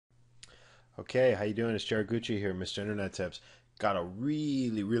Okay, how you doing? It's Jared Gucci here, Mr. Internet Tips. Got a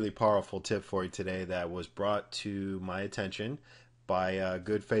really powerful tip for you today that was brought to my attention by a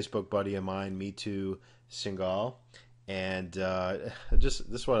good Facebook buddy of mine, Me Too Singal. And just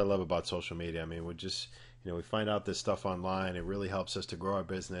this is what I love about social media. I mean, we find out this stuff online. It really helps us to grow our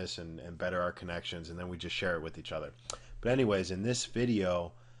business and better our connections, and then we just share it with each other. But anyways, in this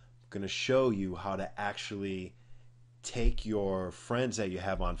video, I'm going to show you how to actually take your friends that you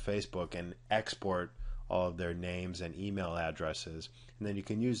have on Facebook and export all of their names and email addresses, and then you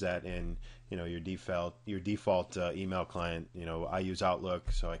can use that in your default email client. I use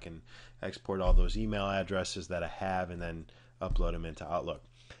Outlook, so I can export all those email addresses that I have and then upload them into Outlook.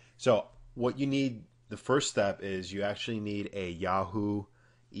 So what you need, the first step is you actually need a Yahoo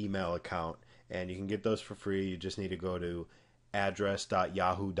email account, and you can get those for free. You just need to go to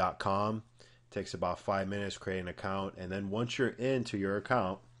address.yahoo.com. Takes about 5 minutes, create an account, and then once you're into your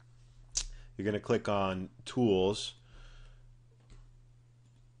account, you're going to click on Tools,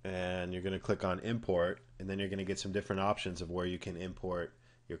 and you're going to click on Import, and then you're going to get some different options of where you can import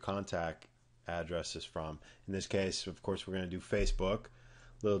your contact addresses from. In this case, of course, we're going to do Facebook.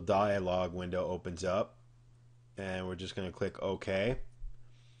 Little dialog window opens up, and we're just going to click OK,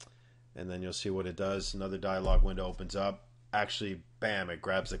 and then you'll see what it does. Another dialog window opens up. Actually, bam, it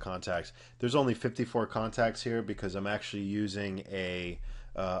grabs the contacts. There's only 54 contacts here because I'm actually using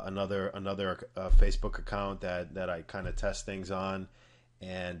another Facebook account that I kind of test things on,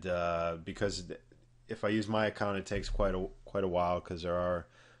 and because if I use my account, it takes quite a while because there are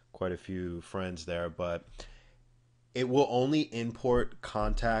quite a few friends there, but it will only import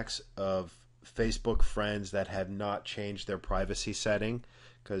contacts of Facebook friends that have not changed their privacy setting,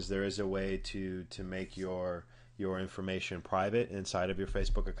 because there is a way to make your information private inside of your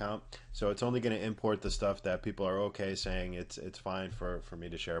Facebook account. So it's only going to import the stuff that people are okay saying it's fine for me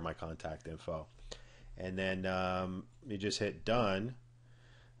to share my contact info. And then you just hit done,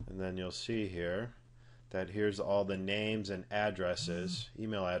 and then you'll see here that here's all the names and addresses,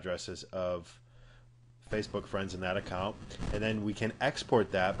 email addresses of Facebook friends in that account. And then we can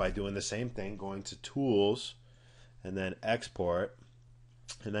export that by doing the same thing, going to Tools and then Export.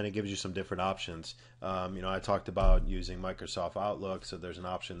 And then it gives you some different options. I talked about using Microsoft Outlook, so there's an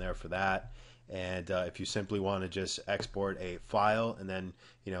option there for that. And if you simply want to just export a file and then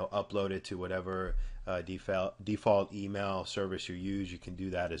upload it to whatever default email service you use, you can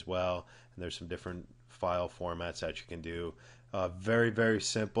do that as well. And there's some different file formats that you can do. Very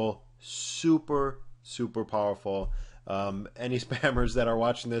simple, super powerful. Any spammers that are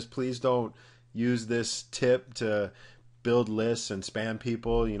watching this, please don't use this tip to build lists and spam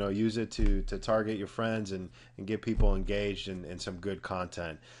people. Use it to target your friends and get people engaged in some good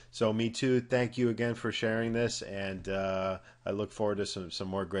content. So Me Too, thank you again for sharing this, and I look forward to some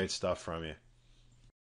more great stuff from you.